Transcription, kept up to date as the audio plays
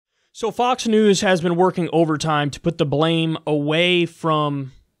So Fox News has been working overtime to put the blame away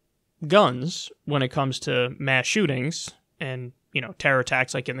from guns when it comes to mass shootings and, you know, terror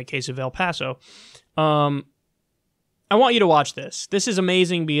attacks like in the case of El Paso. I want you to watch this. This is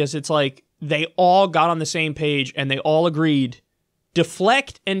amazing because it's like they all got on the same page and they all agreed,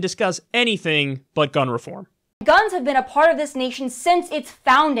 deflect and discuss anything but gun reform. Guns have been a part of this nation since its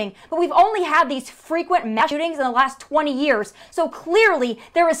founding, but we've only had these frequent mass shootings in the last 20 years. So clearly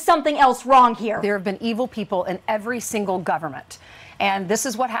there is something else wrong here. There have been evil people in every single government. And this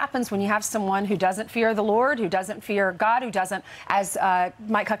is what happens when you have someone who doesn't fear the Lord, who doesn't fear God, who doesn't, as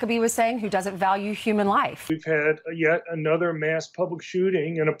Mike Huckabee was saying, who doesn't value human life. We've had yet another mass public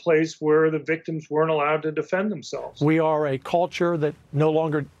shooting in a place where the victims weren't allowed to defend themselves. We are a culture that no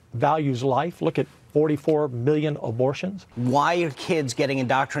longer values life. Look at 44 million abortions. Why are kids getting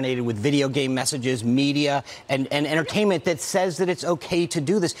indoctrinated with video game messages, media, and entertainment that says that it's okay to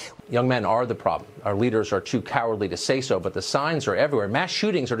do this? Young men are the problem. Our leaders are too cowardly to say so, but the signs are everywhere. Mass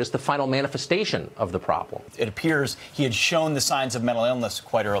shootings are just the final manifestation of the problem. It appears he had shown the signs of mental illness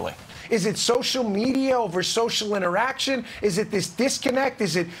quite early. Is it social media over social interaction? Is it this disconnect?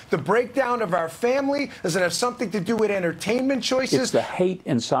 Is it the breakdown of our family? Does it have something to do with entertainment choices? It's the hate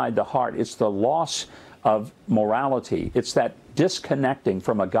inside the heart. It's the loss of morality. It's that disconnecting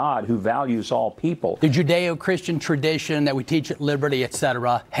from a God who values all people. The Judeo-Christian tradition that we teach at Liberty,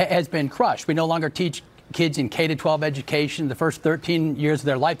 etc., has been crushed. We no longer teach kids in K-12 education the first 13 years of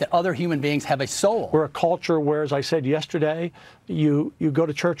their life that other human beings have a soul. We're a culture where, as I said yesterday, you go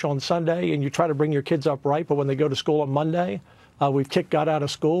to church on Sunday and you try to bring your kids up right, but when they go to school on Monday, we've kicked God out of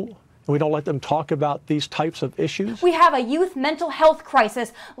school. We don't let them talk about these types of issues. We have a youth mental health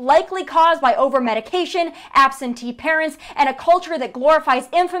crisis likely caused by over-medication, absentee parents, and a culture that glorifies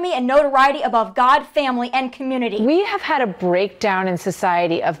infamy and notoriety above God, family, and community. We have had a breakdown in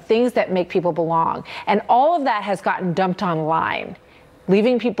society of things that make people belong, and all of that has gotten dumped online,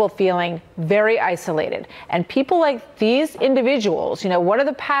 leaving people feeling very isolated. And people like these individuals, you know, one of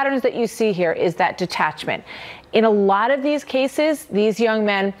the patterns that you see here is that detachment. In a lot of these cases, these young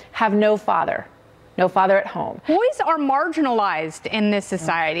men have no father at home. Boys are marginalized in this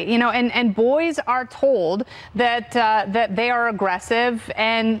society, you know, and boys are told that that they are aggressive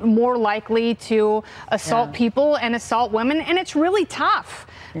and more likely to assault people and assault women, and it's really tough.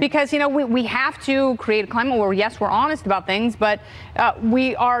 Because, you know, we have to create a climate where, yes, we're honest about things, but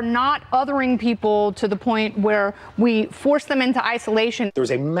we are not othering people to the point where we force them into isolation.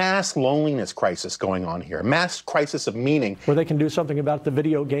 There's a mass loneliness crisis going on here, a mass crisis of meaning. Where they can do something about the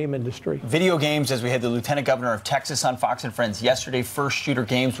video game industry. Video games, as we had the Lieutenant Governor of Texas on Fox and Friends yesterday, first shooter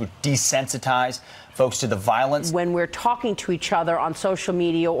games would desensitize folks to the violence. When we're talking to each other on social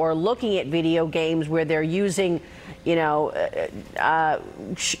media or looking at video games where they're using, you know,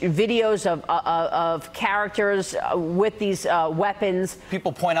 videos of characters with these weapons.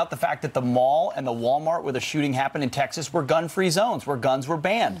 People point out the fact that the mall and the Walmart where the shooting happened in Texas were gun-free zones, where guns were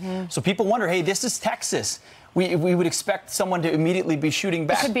banned. So people wonder, hey, this is Texas. We would expect someone to immediately be shooting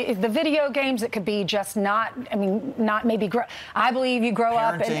back. It could be the video games. It could be just not, I mean, not maybe, I believe you grow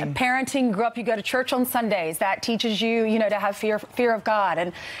up and parenting, you go to church on Sundays. That teaches you, you know, to have fear of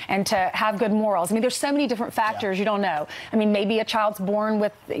God and to have good morals. I mean, there's so many different factors you don't know. I mean, maybe a child's born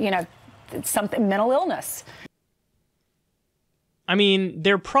with, you know, something, mental illness. I mean,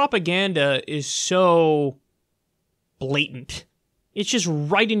 their propaganda is so blatant. It's just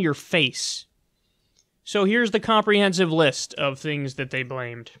right in your face. So here's the comprehensive list of things that they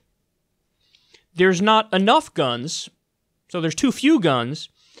blamed. There's not enough guns, so there's too few guns.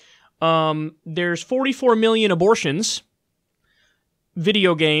 There's 44 million abortions,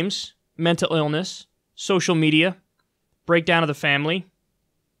 video games, mental illness, social media, breakdown of the family,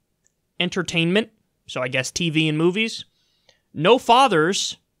 entertainment, so I guess TV and movies, no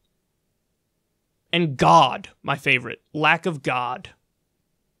fathers, and God, my favorite, lack of God.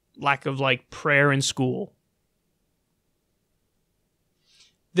 Lack of, like, prayer in school.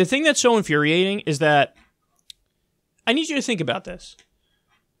 The thing that's so infuriating is that I need you to think about this.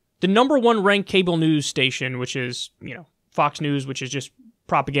 The #1 ranked cable news station, which is, you know, Fox News, which is just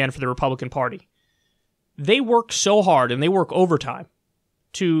propaganda for the Republican Party, they work so hard and they work overtime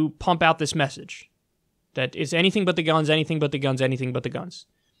to pump out this message that it's anything but the guns, anything but the guns, anything but the guns.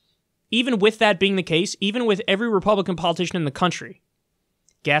 Even with that being the case, even with every Republican politician in the country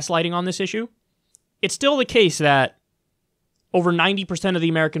gaslighting on this issue, it's still the case that over 90% of the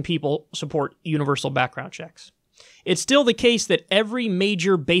American people support universal background checks. It's still the case that every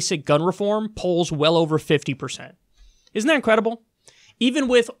major basic gun reform polls well over 50%. Isn't that incredible? Even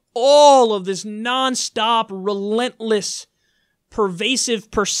with all of this nonstop, relentless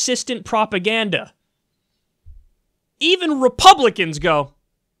pervasive, persistent propaganda, even Republicans go,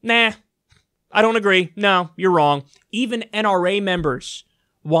 nah, I don't agree. No, you're wrong. Even NRA members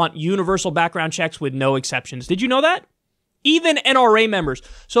want universal background checks with no exceptions. Did you know that? Even NRA members.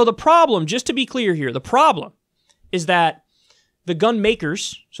 So the problem, just to be clear here, the problem is that the gun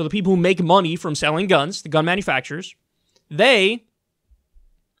makers, so the people who make money from selling guns, the gun manufacturers, they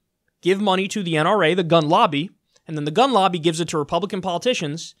give money to the NRA, the gun lobby, and then the gun lobby gives it to Republican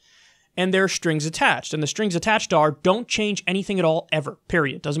politicians, and there are strings attached. And the strings attached are, don't change anything at all, ever,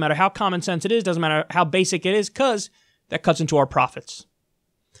 period. Doesn't matter how common sense it is, doesn't matter how basic it is, because that cuts into our profits.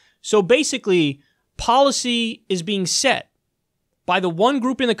 So basically, policy is being set by the one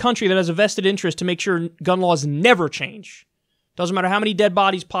group in the country that has a vested interest to make sure gun laws never change. Doesn't matter how many dead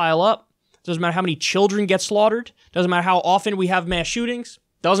bodies pile up, doesn't matter how many children get slaughtered, doesn't matter how often we have mass shootings,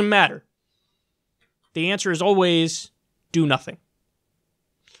 doesn't matter. The answer is always do nothing.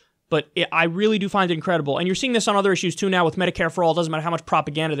 But I really do find it incredible. And you're seeing this on other issues too now with Medicare for All. It doesn't matter how much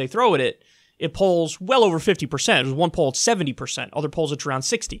propaganda they throw at it. It polls well over 50%. There's one poll at 70%. Other polls it's around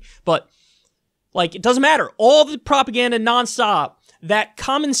 60%. But like, it doesn't matter. All the propaganda nonstop, that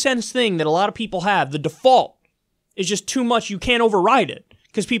common sense thing that a lot of people have, the default, is just too much. You can't override it.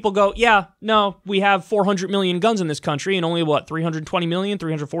 Because people go, yeah, no, we have 400 million guns in this country and only, 320 million,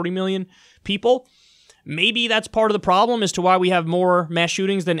 340 million people? Maybe that's part of the problem as to why we have more mass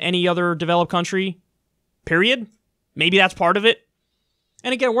shootings than any other developed country, period. Maybe that's part of it.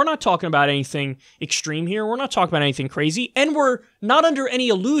 And again, we're not talking about anything extreme here. We're not talking about anything crazy. And we're not under any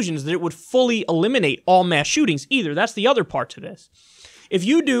illusions that it would fully eliminate all mass shootings either. That's the other part to this. If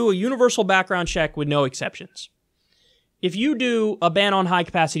you do a universal background check with no exceptions, if you do a ban on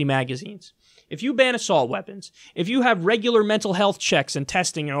high-capacity magazines, if you ban assault weapons, if you have regular mental health checks and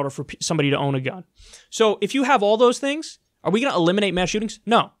testing in order for somebody to own a gun. So if you have all those things, are we going to eliminate mass shootings?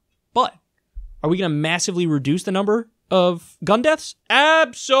 No. But are we going to massively reduce the number of gun deaths?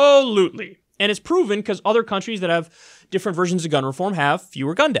 Absolutely. And it's proven because other countries that have different versions of gun reform have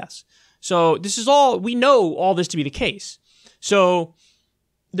fewer gun deaths. So this is all, we know all this to be the case. So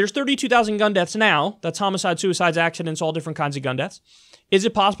there's 32,000 gun deaths now. That's homicide, suicides, accidents, all different kinds of gun deaths. Is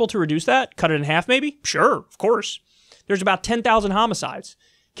it possible to reduce that? Cut it in half maybe? Sure, of course. There's about 10,000 homicides.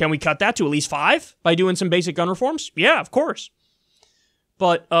 Can we cut that to at least 5 by doing some basic gun reforms? Yeah, of course.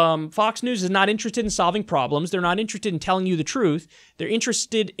 But Fox News is not interested in solving problems. They're not interested in telling you the truth. They're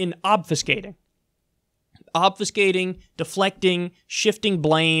interested in obfuscating. Obfuscating, deflecting, shifting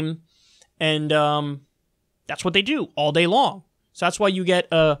blame, and that's what they do all day long. So that's why you get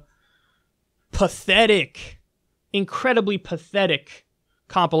a pathetic, incredibly pathetic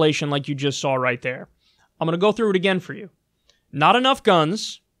compilation like you just saw right there. I'm going to go through it again for you. Not enough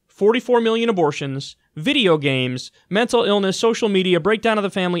guns, 44 million abortions, video games, mental illness, social media, breakdown of the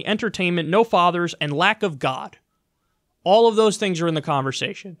family, entertainment, no fathers, and lack of God. All of those things are in the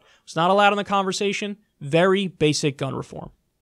conversation. What's not allowed in the conversation? Very basic gun reform.